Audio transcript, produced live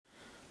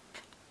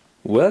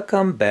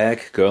Welcome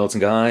back, girls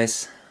and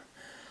guys.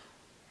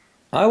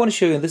 I want to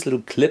show you in this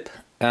little clip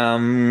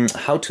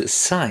how to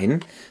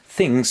assign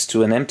things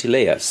to an empty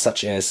layer,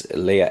 such as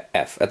layer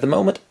F. At the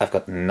moment I've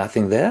got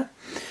nothing there,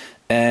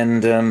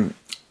 and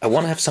I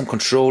want to have some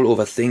control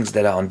over things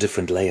that are on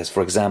different layers.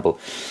 For example,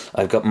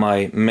 I've got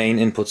my main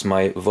inputs,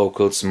 my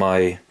vocals,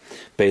 my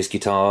bass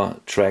guitar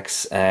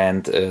tracks,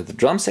 and the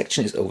drum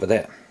section is over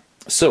there.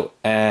 So,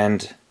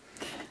 and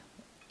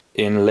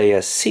in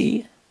layer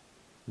C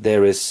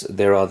there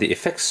are the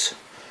effects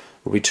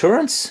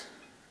returns,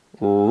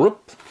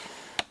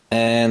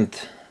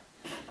 and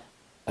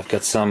I've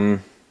got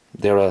some.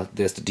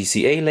 There's the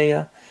DCA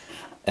layer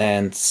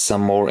and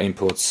some more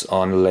inputs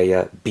on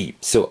layer B.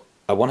 So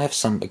I want to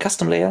have a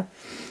custom layer,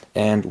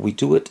 and we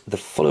do it the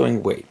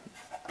following way.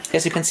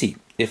 As you can see,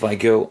 if I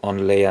go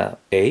on layer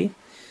A,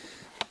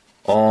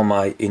 all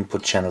my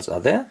input channels are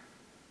there.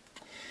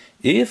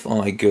 If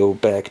I go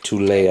back to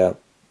layer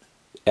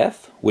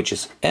F, which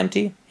is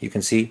empty, you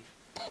can see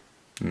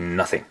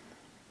nothing.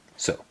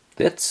 So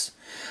that's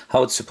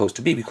how it's supposed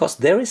to be, because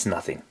there is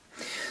nothing.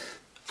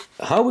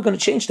 How are we going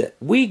to change that?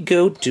 We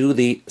go to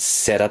the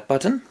setup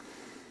button,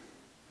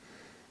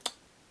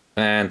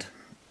 and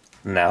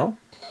now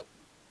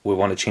we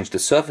want to change the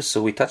surface,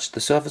 so we touch the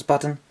surface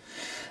button,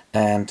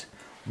 and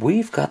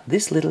we've got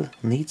this little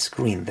neat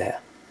screen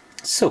there.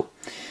 So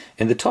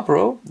in the top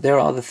row there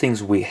are the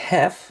things we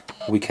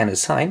can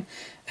assign,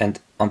 and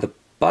on the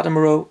bottom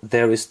row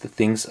there is the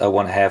things I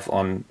want to have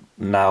on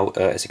now.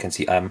 As you can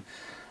see, I'm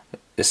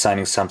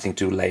assigning something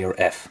to layer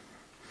F.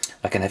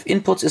 I can have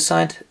inputs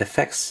assigned,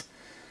 effects,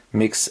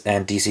 mix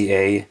and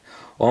DCA,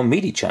 or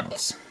MIDI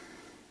channels,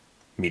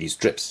 MIDI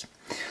strips.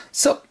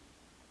 So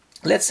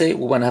let's say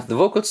we want to have the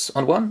vocals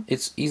on one.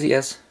 It's easy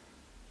as,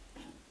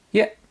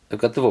 yeah, I've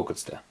got the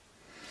vocals there,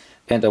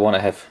 and I want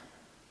to have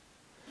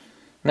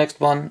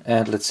next one,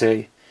 and let's say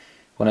I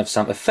want to have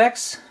some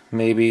effects,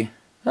 maybe.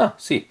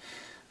 See,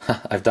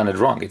 I've done it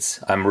wrong.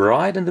 I'm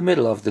right in the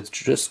middle of the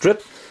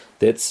strip.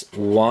 That's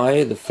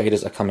why the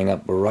faders are coming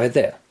up right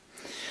there.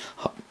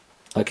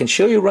 I can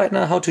show you right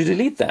now how to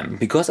delete them,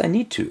 because I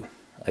need to.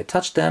 I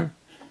touch them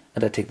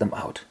and I take them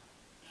out,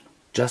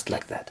 just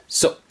like that.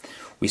 So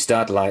we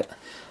start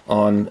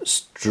on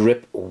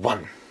strip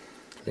 1.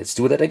 Let's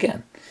do that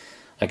again.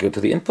 I go to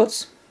the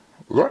inputs,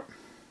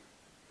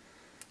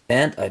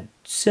 and I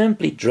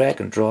simply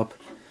drag and drop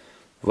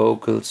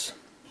vocals,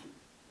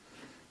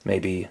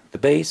 maybe the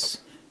bass,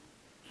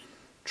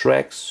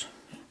 tracks,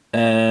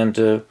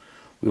 and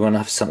we want to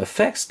have some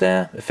effects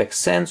there, effects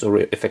sends or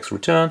effects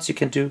returns. You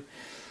can do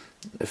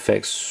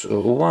effects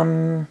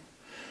 1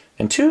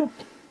 and 2,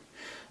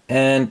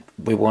 and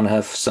we want to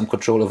have some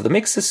control over the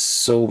mixes,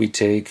 so we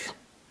take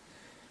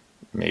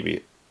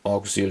maybe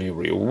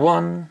auxiliary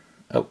 1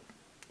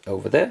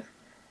 over there,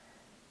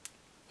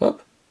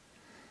 up,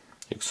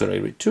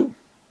 auxiliary 2,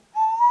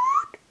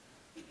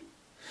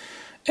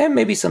 and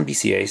maybe some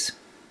DCAs.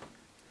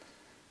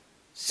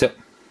 So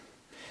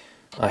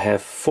I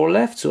have 4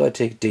 left, so I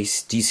take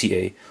this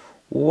DCA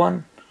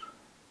 1,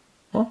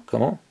 oh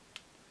come on,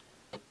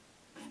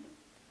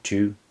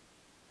 2,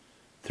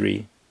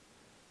 3,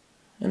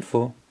 and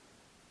 4.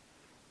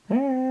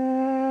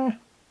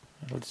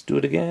 Let's do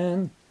it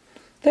again.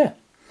 There.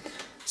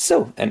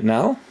 So, and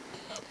now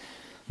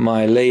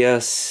my layer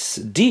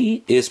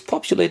D is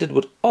populated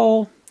with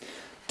all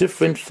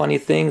different funny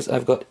things.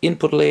 I've got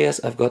input layers,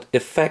 I've got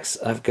effects,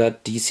 I've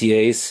got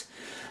DCAs,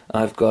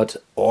 I've got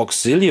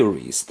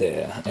auxiliaries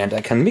there, and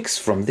I can mix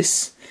from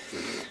this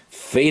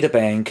fader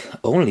bank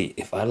only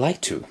if I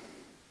like to.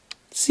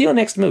 See you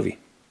next movie.